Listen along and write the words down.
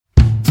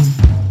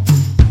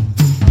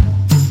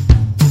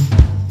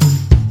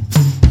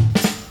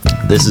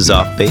This is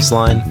Off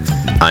Baseline.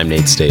 I'm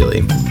Nate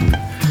Staley.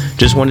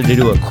 Just wanted to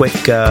do a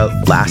quick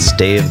last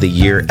day of the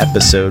year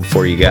episode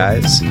for you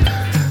guys.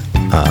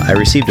 I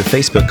received a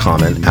Facebook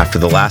comment after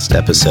the last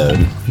episode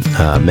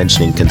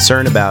mentioning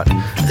concern about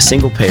a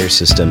single-payer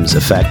system's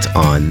effect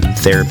on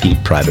therapy,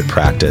 private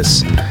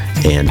practice,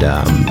 and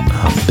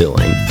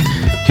billing.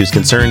 He was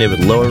concerned it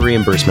would lower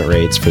reimbursement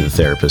rates for the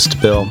therapist to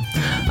bill.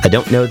 I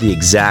don't know the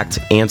exact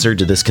answer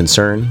to this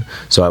concern,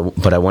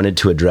 but I wanted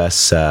to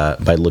address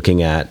by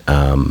looking at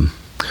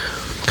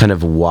kind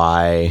of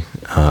why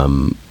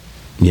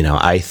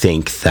I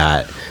think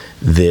that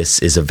this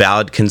is a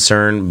valid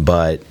concern,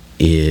 but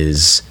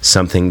is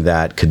something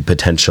that could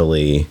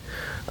potentially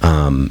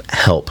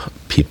help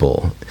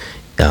people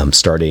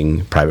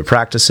starting private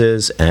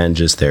practices and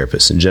just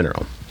therapists in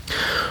general.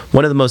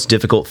 One of the most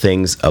difficult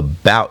things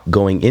about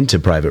going into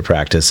private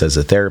practice as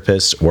a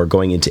therapist or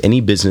going into any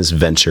business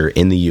venture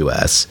in the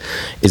U.S.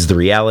 is the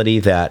reality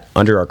that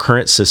under our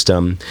current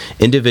system,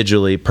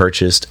 individually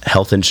purchased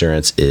health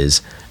insurance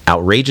is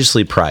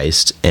outrageously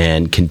priced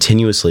and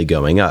continuously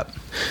going up,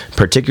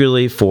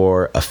 particularly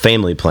for a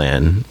family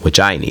plan, which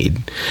I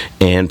need,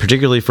 and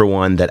particularly for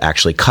one that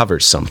actually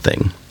covers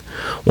something.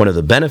 One of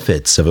the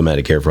benefits of a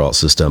Medicare for All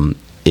system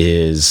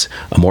is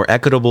a more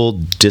equitable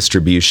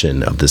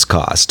distribution of this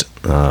cost.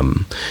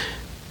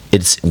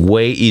 It's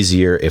way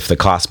easier if the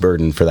cost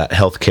burden for that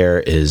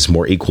healthcare is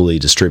more equally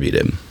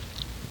distributed.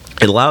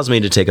 It allows me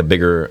to take a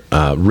bigger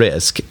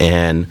risk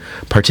and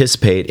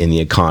participate in the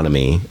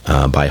economy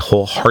by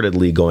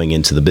wholeheartedly going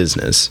into the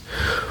business.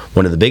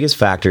 One of the biggest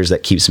factors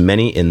that keeps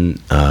many in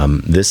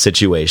this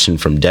situation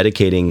from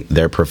dedicating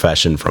their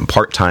profession from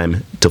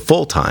part-time to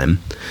full-time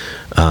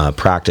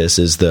practice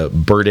is the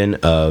burden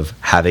of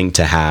having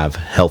to have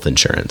health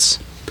insurance.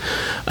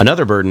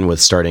 Another burden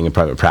with starting a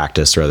private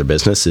practice or other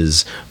business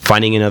is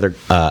finding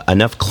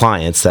enough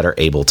clients that are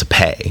able to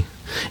pay.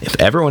 If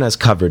everyone has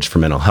coverage for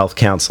mental health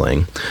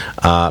counseling,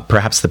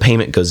 perhaps the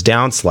payment goes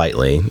down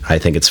slightly. I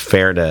think it's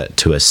fair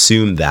to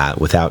assume that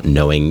without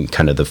knowing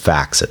kind of the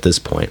facts at this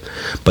point.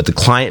 But the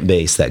client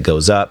base that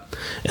goes up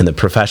and the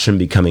profession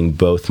becoming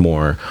both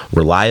more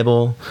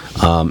reliable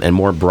and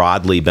more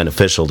broadly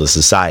beneficial to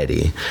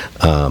society,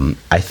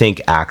 I think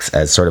acts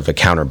as sort of a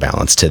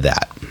counterbalance to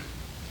that.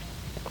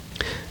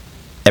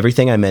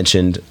 Everything I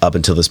mentioned up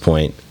until this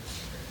point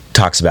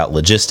talks about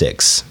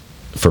logistics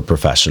for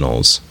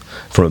professionals.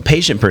 From a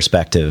patient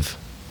perspective,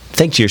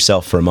 think to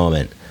yourself for a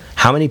moment,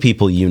 how many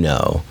people you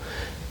know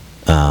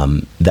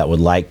that would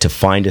like to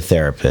find a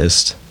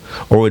therapist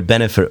or would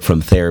benefit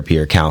from therapy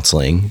or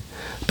counseling,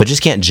 but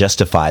just can't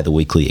justify the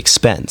weekly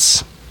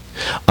expense?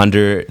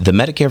 Under the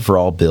Medicare for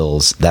All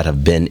bills that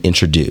have been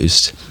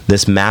introduced,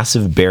 this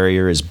massive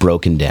barrier is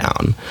broken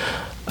down.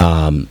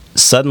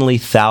 Suddenly,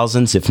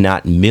 thousands, if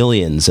not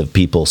millions, of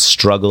people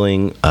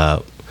struggling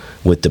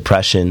with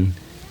depression,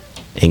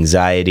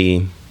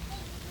 anxiety,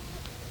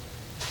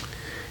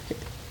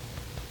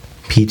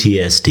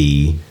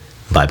 PTSD,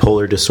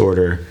 bipolar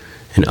disorder,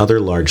 and other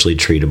largely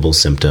treatable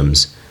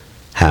symptoms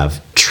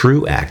have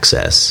true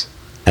access,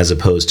 as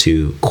opposed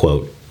to,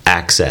 quote,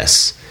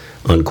 access,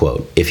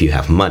 unquote, if you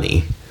have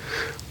money,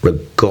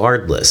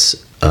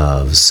 regardless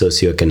of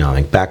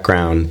socioeconomic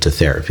background to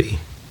therapy.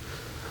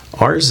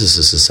 Ours is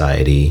a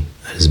society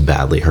that is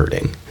badly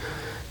hurting,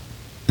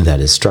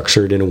 that is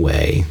structured in a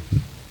way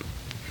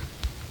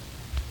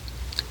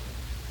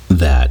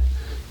that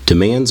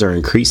demands are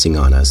increasing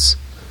on us,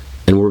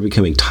 and we're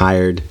becoming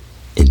tired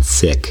and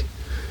sick.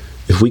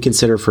 If we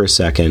consider for a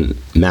second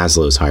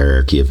Maslow's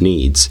hierarchy of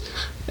needs,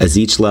 as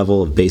each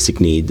level of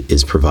basic need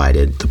is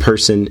provided, the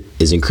person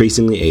is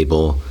increasingly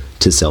able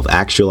to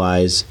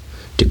self-actualize,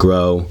 to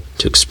grow,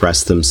 to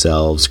express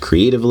themselves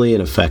creatively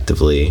and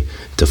effectively,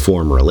 to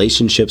form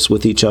relationships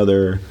with each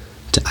other,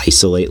 to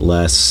isolate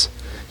less,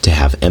 to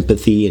have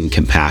empathy and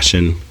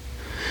compassion.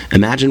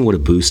 Imagine what a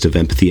boost of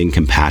empathy and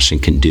compassion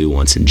can do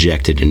once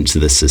injected into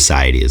the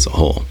society as a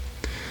whole.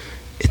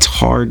 It's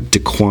hard to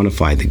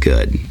quantify the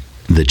good,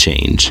 the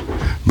change,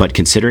 but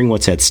considering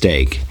what's at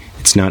stake,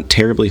 it's not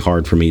terribly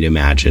hard for me to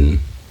imagine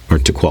or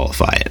to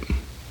qualify it.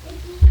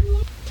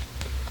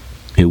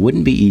 It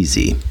wouldn't be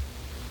easy.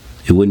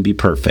 It wouldn't be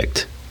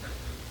perfect.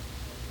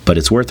 But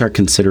it's worth our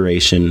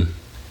consideration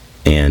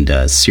and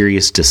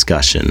serious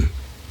discussion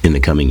in the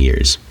coming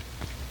years.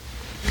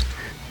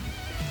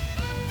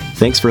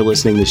 Thanks for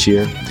listening this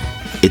year.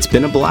 It's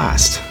been a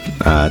blast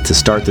to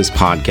start this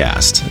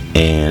podcast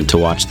and to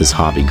watch this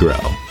hobby grow.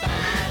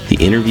 The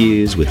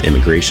interviews with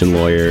immigration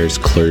lawyers,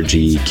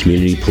 clergy,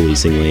 community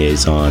policing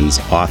liaisons,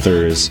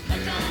 authors,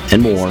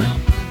 and more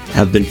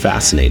have been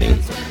fascinating.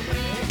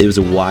 It was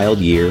a wild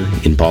year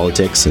in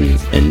politics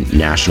and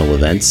national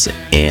events,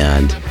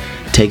 and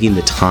taking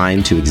the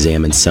time to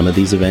examine some of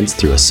these events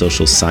through a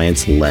social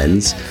science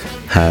lens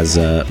has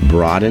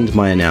broadened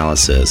my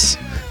analysis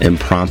and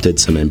prompted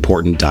some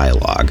important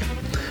dialogue.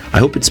 I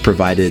hope it's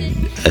provided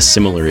a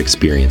similar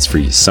experience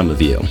for some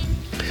of you.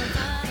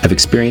 I've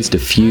experienced a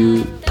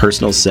few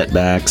personal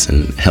setbacks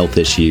and health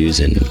issues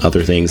and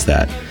other things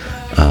that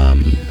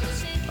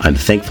I'm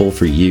thankful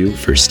for you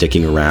for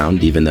sticking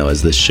around, even though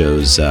as this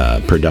show's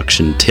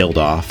production tailed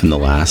off in the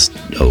last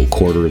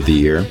quarter of the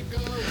year.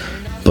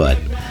 But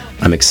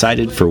I'm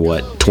excited for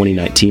what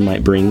 2019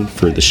 might bring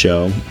for the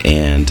show,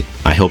 and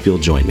I hope you'll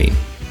join me.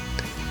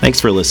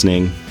 Thanks for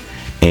listening,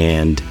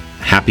 and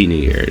Happy New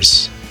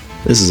Year's.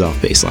 This is Off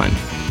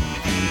Baseline.